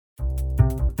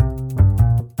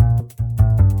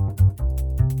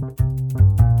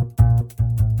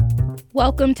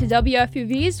Welcome to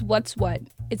WFUV's What's What.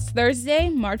 It's Thursday,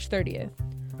 March 30th.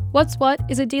 What's What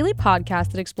is a daily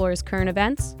podcast that explores current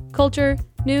events, culture,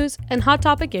 news, and hot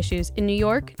topic issues in New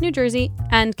York, New Jersey,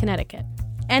 and Connecticut.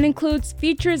 And includes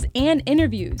features and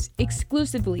interviews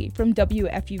exclusively from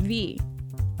WFUV.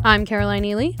 I'm Caroline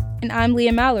Ely. And I'm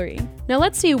Leah Mallory. Now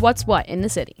let's see what's what in the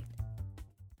city.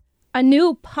 A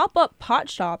new pop-up pot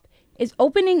shop is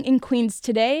opening in Queens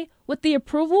today with the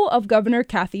approval of Governor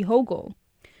Kathy Hochul.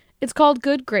 It's called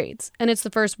Good Grades, and it's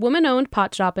the first woman-owned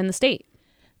pot shop in the state.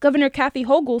 Governor Kathy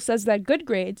Hochul says that Good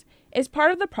Grades is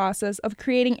part of the process of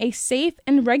creating a safe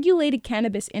and regulated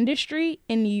cannabis industry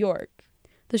in New York.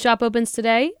 The shop opens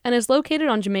today and is located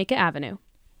on Jamaica Avenue.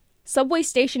 Subway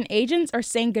station agents are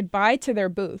saying goodbye to their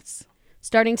booths.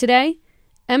 Starting today,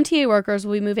 MTA workers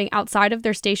will be moving outside of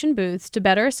their station booths to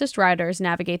better assist riders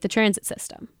navigate the transit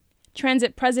system.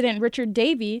 Transit President Richard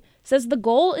Davey says the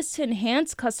goal is to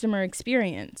enhance customer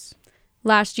experience.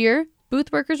 Last year,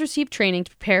 booth workers received training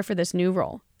to prepare for this new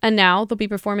role, and now they'll be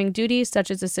performing duties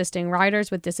such as assisting riders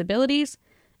with disabilities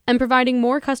and providing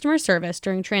more customer service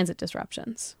during transit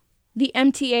disruptions. The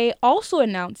MTA also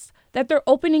announced that they're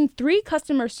opening 3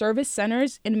 customer service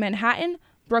centers in Manhattan,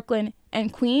 Brooklyn,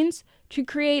 and Queens to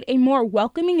create a more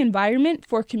welcoming environment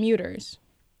for commuters.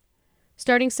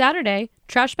 Starting Saturday,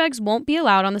 trash bags won't be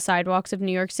allowed on the sidewalks of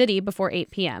New York City before 8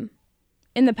 p.m.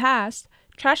 In the past,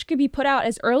 trash could be put out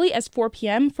as early as 4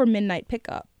 p.m. for midnight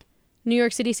pickup. New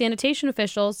York City sanitation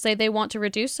officials say they want to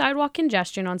reduce sidewalk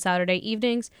congestion on Saturday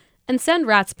evenings and send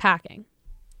rats packing.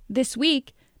 This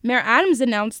week, Mayor Adams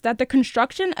announced that the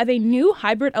construction of a new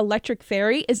hybrid electric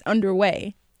ferry is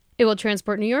underway. It will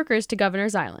transport New Yorkers to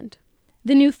Governor's Island.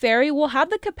 The new ferry will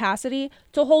have the capacity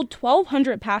to hold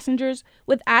 1,200 passengers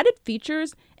with added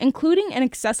features, including an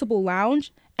accessible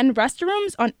lounge and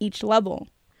restrooms on each level.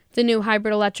 The new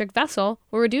hybrid electric vessel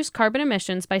will reduce carbon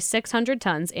emissions by 600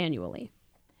 tons annually.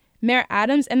 Mayor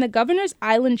Adams and the Governor's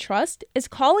Island Trust is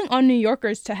calling on New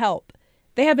Yorkers to help.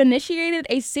 They have initiated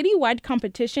a citywide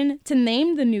competition to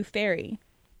name the new ferry.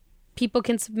 People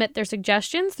can submit their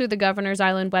suggestions through the Governor's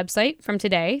Island website from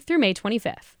today through May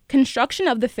 25th. Construction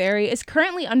of the ferry is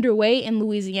currently underway in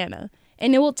Louisiana,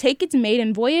 and it will take its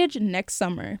maiden voyage next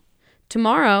summer.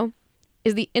 Tomorrow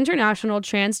is the International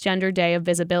Transgender Day of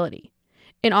Visibility.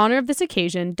 In honor of this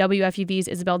occasion, WFUV's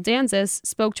Isabel Danzis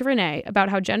spoke to Renee about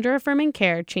how gender-affirming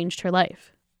care changed her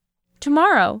life.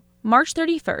 Tomorrow, March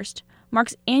 31st,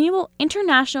 marks annual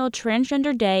International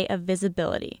Transgender Day of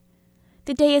Visibility.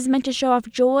 The day is meant to show off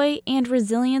joy and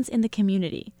resilience in the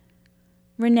community.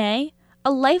 Renee,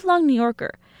 a lifelong New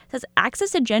Yorker, says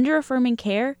access to gender-affirming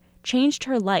care changed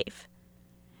her life.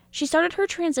 She started her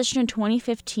transition in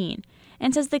 2015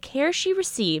 and says the care she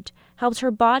received helped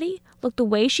her body look the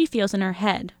way she feels in her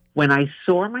head. When I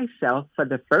saw myself for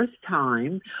the first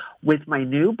time with my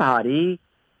new body,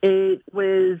 it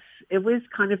was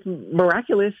kind of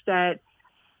miraculous that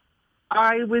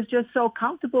I was just so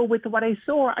comfortable with what I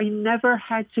saw. I never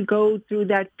had to go through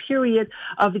that period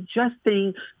of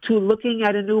adjusting to looking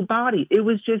at a new body. It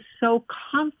was just so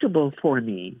comfortable for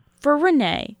me. For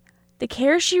Renee, the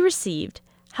care she received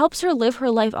helps her live her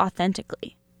life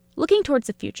authentically. Looking towards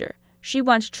the future, she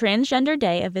wants Transgender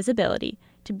Day of Visibility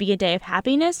to be a day of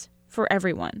happiness for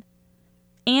everyone.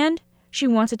 And she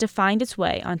wants it to find its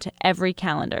way onto every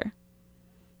calendar.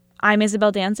 I'm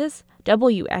Isabel Danzis,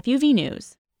 WFUV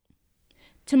News.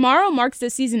 Tomorrow marks the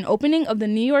season opening of the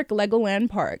New York Legoland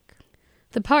Park.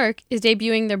 The park is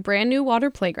debuting their brand new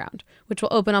water playground, which will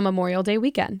open on Memorial Day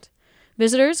weekend.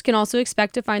 Visitors can also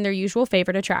expect to find their usual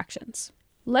favorite attractions.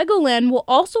 Legoland will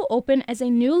also open as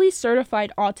a newly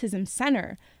certified autism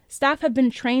center. Staff have been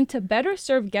trained to better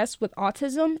serve guests with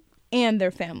autism and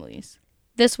their families.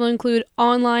 This will include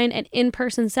online and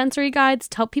in-person sensory guides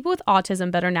to help people with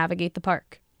autism better navigate the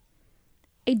park.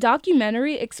 A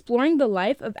documentary exploring the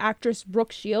life of actress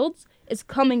Brooke Shields is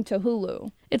coming to Hulu.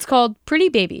 It's called Pretty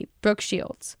Baby, Brooke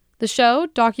Shields. The show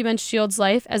documents Shields'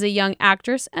 life as a young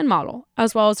actress and model,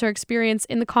 as well as her experience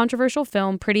in the controversial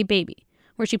film Pretty Baby,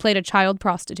 where she played a child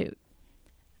prostitute.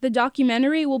 The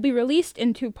documentary will be released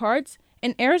in 2 parts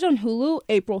and airs on Hulu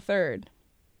April 3rd.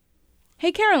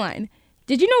 Hey Caroline,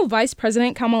 did you know Vice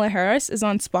President Kamala Harris is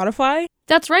on Spotify?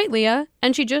 That's right, Leah,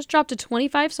 and she just dropped a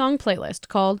 25-song playlist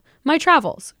called My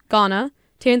Travels, Ghana,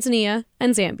 Tanzania,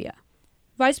 and Zambia.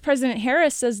 Vice President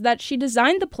Harris says that she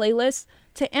designed the playlist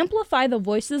to amplify the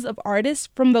voices of artists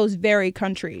from those very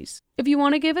countries. If you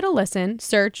want to give it a listen,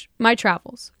 search My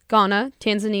Travels, Ghana,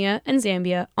 Tanzania, and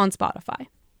Zambia on Spotify.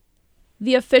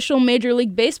 The official Major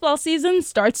League Baseball season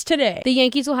starts today. The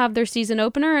Yankees will have their season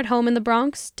opener at home in the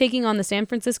Bronx, taking on the San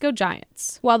Francisco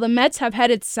Giants. While the Mets have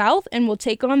headed south and will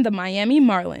take on the Miami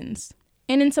Marlins.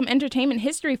 And in some entertainment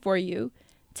history for you,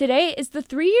 today is the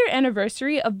 3-year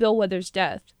anniversary of Bill Withers'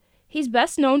 death. He's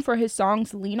best known for his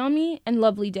songs Lean on Me and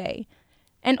Lovely Day,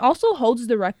 and also holds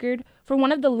the record for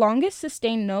one of the longest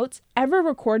sustained notes ever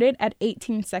recorded at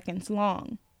 18 seconds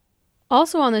long.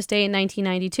 Also on this day in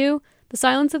 1992, The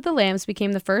Silence of the Lambs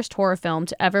became the first horror film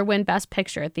to ever win Best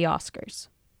Picture at the Oscars.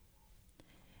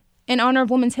 In honor of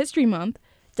Women's History Month,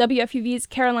 WFUV's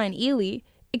Caroline Ely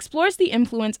explores the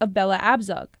influence of Bella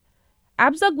Abzug.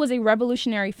 Abzug was a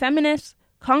revolutionary feminist,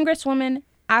 congresswoman,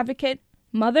 advocate,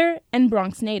 mother, and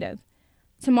Bronx native.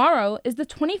 Tomorrow is the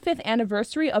 25th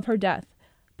anniversary of her death,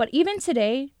 but even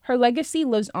today, her legacy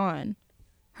lives on.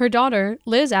 Her daughter,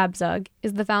 Liz Abzug,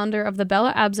 is the founder of the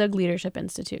Bella Abzug Leadership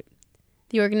Institute.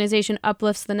 The organization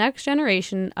uplifts the next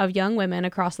generation of young women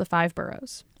across the 5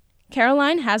 boroughs.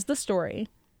 Caroline has the story.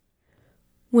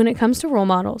 When it comes to role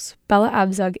models, Bella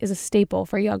Abzug is a staple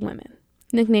for young women.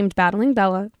 Nicknamed Battling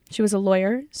Bella, she was a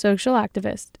lawyer, social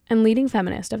activist, and leading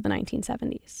feminist of the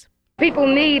 1970s. People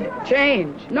need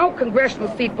change. No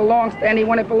congressional seat belongs to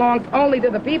anyone. It belongs only to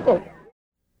the people.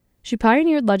 She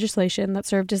pioneered legislation that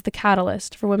served as the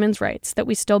catalyst for women's rights that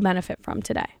we still benefit from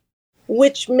today.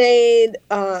 Which made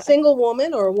a single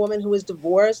woman or a woman who was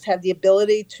divorced have the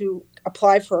ability to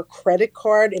apply for a credit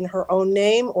card in her own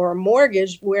name or a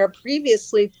mortgage, where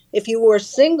previously, if you were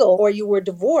single or you were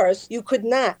divorced, you could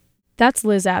not. That's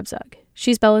Liz Abzug.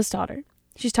 She's Bella's daughter.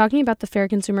 She's talking about the Fair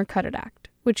Consumer Credit Act,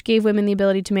 which gave women the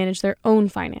ability to manage their own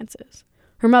finances.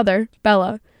 Her mother,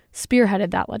 Bella, spearheaded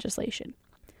that legislation.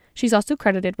 She's also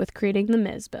credited with creating the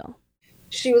Ms. Bill.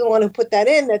 She was the one who put that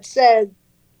in that said,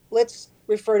 let's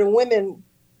refer to women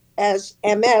as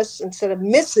MS instead of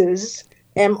Mrs.,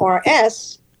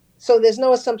 MRS, so there's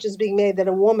no assumptions being made that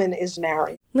a woman is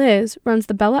married. Liz runs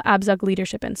the Bella Abzug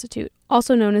Leadership Institute,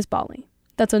 also known as BALI.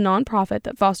 That's a nonprofit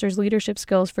that fosters leadership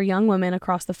skills for young women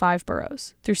across the 5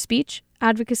 boroughs through speech,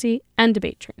 advocacy, and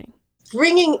debate training.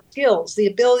 Bringing skills, the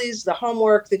abilities, the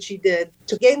homework that she did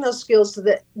to gain those skills so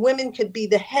that women could be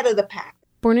the head of the pack.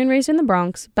 Born and raised in the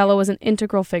Bronx, Bella was an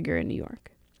integral figure in New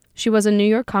York. She was a New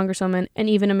York congresswoman and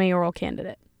even a mayoral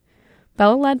candidate.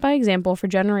 Bella led by example for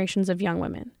generations of young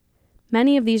women.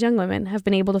 Many of these young women have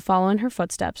been able to follow in her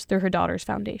footsteps through her daughter's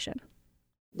foundation.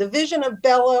 The vision of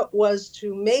Bella was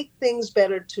to make things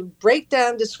better, to break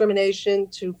down discrimination,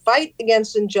 to fight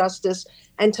against injustice,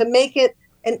 and to make it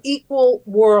an equal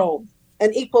world,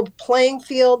 an equal playing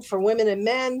field for women and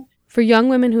men. For young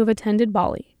women who have attended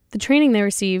BALI, the training they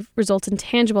receive results in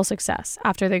tangible success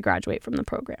after they graduate from the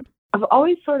program. I've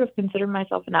always sort of considered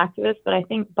myself an activist, but I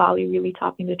think BALI really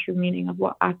taught me the true meaning of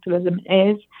what activism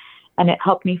is, and it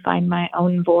helped me find my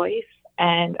own voice.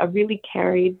 And I really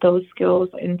carried those skills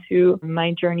into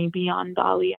my journey beyond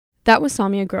BALI. That was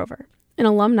Samia Grover, an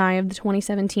alumni of the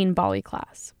 2017 BALI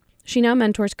class. She now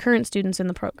mentors current students in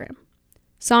the program.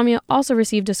 Samia also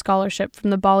received a scholarship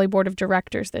from the BALI Board of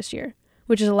Directors this year,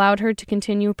 which has allowed her to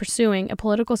continue pursuing a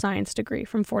political science degree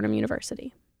from Fordham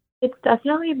University. It's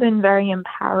definitely been very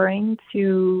empowering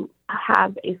to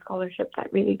have a scholarship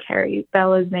that really carries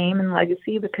Bella's name and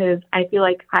legacy, because I feel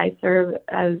like I serve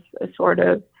as a sort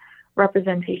of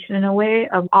representation in a way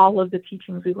of all of the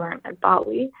teachings we learned at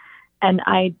BALI, and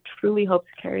I truly hope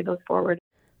to carry those forward.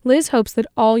 Liz hopes that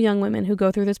all young women who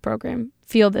go through this program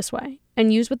feel this way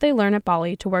and use what they learn at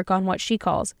BALI to work on what she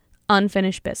calls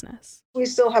unfinished business. We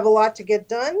still have a lot to get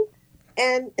done,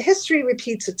 and history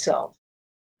repeats itself.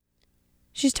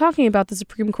 She's talking about the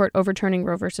Supreme Court overturning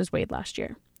Roe v. Wade last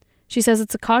year. She says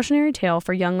it's a cautionary tale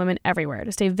for young women everywhere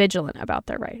to stay vigilant about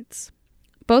their rights.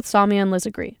 Both Samia and Liz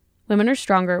agree. Women are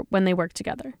stronger when they work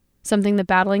together, something that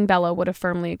Battling Bella would have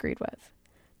firmly agreed with.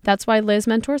 That's why Liz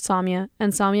mentors Samia,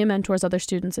 and Samia mentors other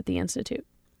students at the Institute.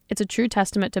 It's a true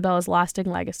testament to Bella's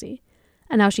lasting legacy,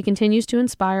 and how she continues to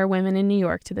inspire women in New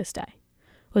York to this day.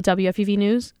 With WFUV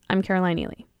News, I'm Caroline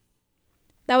Ely.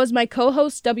 That was my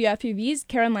co-host WFUV's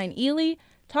Caroline Ely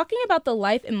talking about the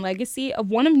life and legacy of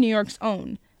one of New York's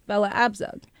own, Bella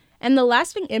Abzug, and the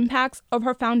lasting impacts of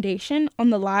her foundation on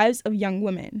the lives of young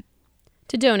women.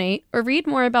 To donate or read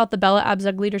more about the Bella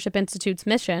Abzug Leadership Institute's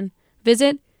mission,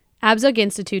 visit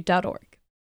abzuginstitute.org.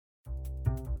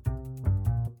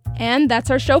 And that's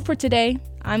our show for today.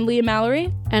 I'm Leah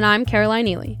Mallory. And I'm Caroline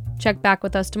Ely. Check back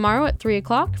with us tomorrow at 3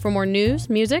 o'clock for more news,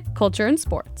 music, culture, and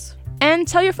sports. And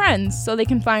tell your friends so they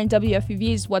can find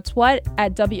WFUV's What's What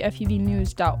at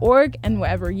WFUVnews.org and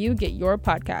wherever you get your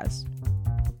podcasts.